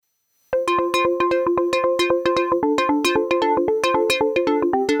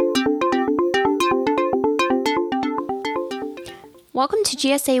Welcome to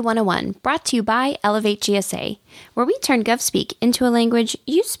GSA 101, brought to you by Elevate GSA, where we turn GovSpeak into a language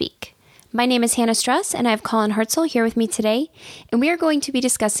you speak. My name is Hannah Struss, and I have Colin Hartzell here with me today, and we are going to be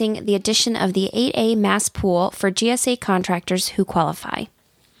discussing the addition of the 8A Mass Pool for GSA contractors who qualify.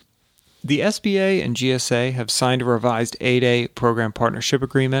 The SBA and GSA have signed a revised 8A program partnership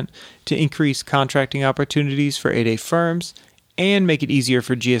agreement to increase contracting opportunities for 8A firms and make it easier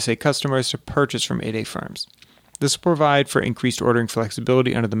for GSA customers to purchase from 8A firms. This will provide for increased ordering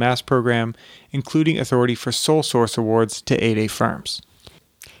flexibility under the MASS program, including authority for sole source awards to 8A firms.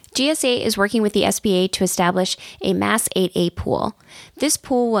 GSA is working with the SBA to establish a MASS 8A pool. This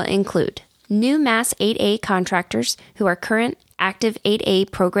pool will include new MASS 8A contractors who are current active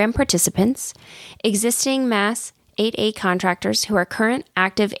 8A program participants, existing MASS 8A contractors who are current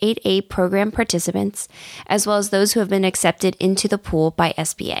active 8A program participants, as well as those who have been accepted into the pool by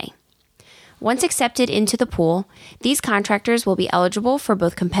SBA. Once accepted into the pool, these contractors will be eligible for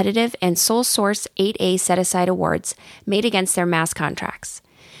both competitive and sole source 8A set-aside awards made against their MASS contracts.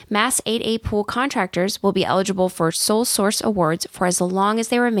 MASS 8A pool contractors will be eligible for sole source awards for as long as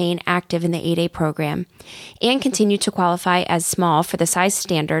they remain active in the 8A program and continue to qualify as small for the size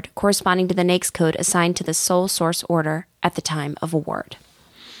standard corresponding to the NAICS code assigned to the sole source order at the time of award.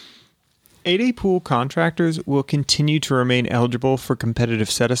 8A pool contractors will continue to remain eligible for competitive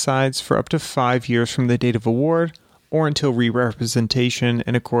set-asides for up to 5 years from the date of award or until re-representation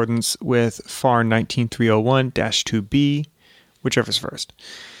in accordance with FAR 19301-2B, whichever's first,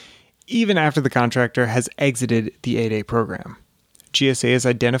 even after the contractor has exited the 8A program. GSA has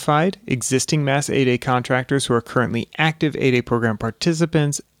identified existing MASS 8A contractors who are currently active 8A program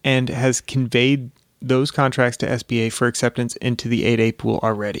participants and has conveyed those contracts to SBA for acceptance into the 8A pool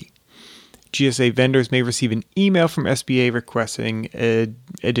already. GSA vendors may receive an email from SBA requesting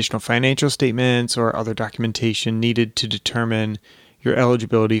additional financial statements or other documentation needed to determine your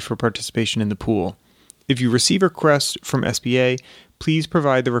eligibility for participation in the pool. If you receive a request from SBA, please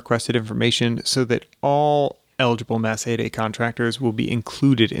provide the requested information so that all eligible MASS 8A contractors will be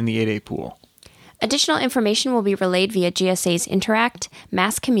included in the 8A pool. Additional information will be relayed via GSA's Interact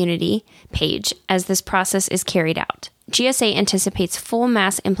MASS Community page as this process is carried out. GSA anticipates full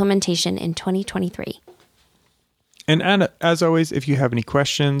MASS implementation in 2023. And as always, if you have any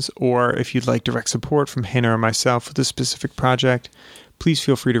questions or if you'd like direct support from Hannah or myself with a specific project, please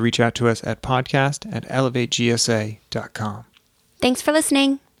feel free to reach out to us at podcast@elevategsa.com. Thanks for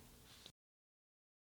listening.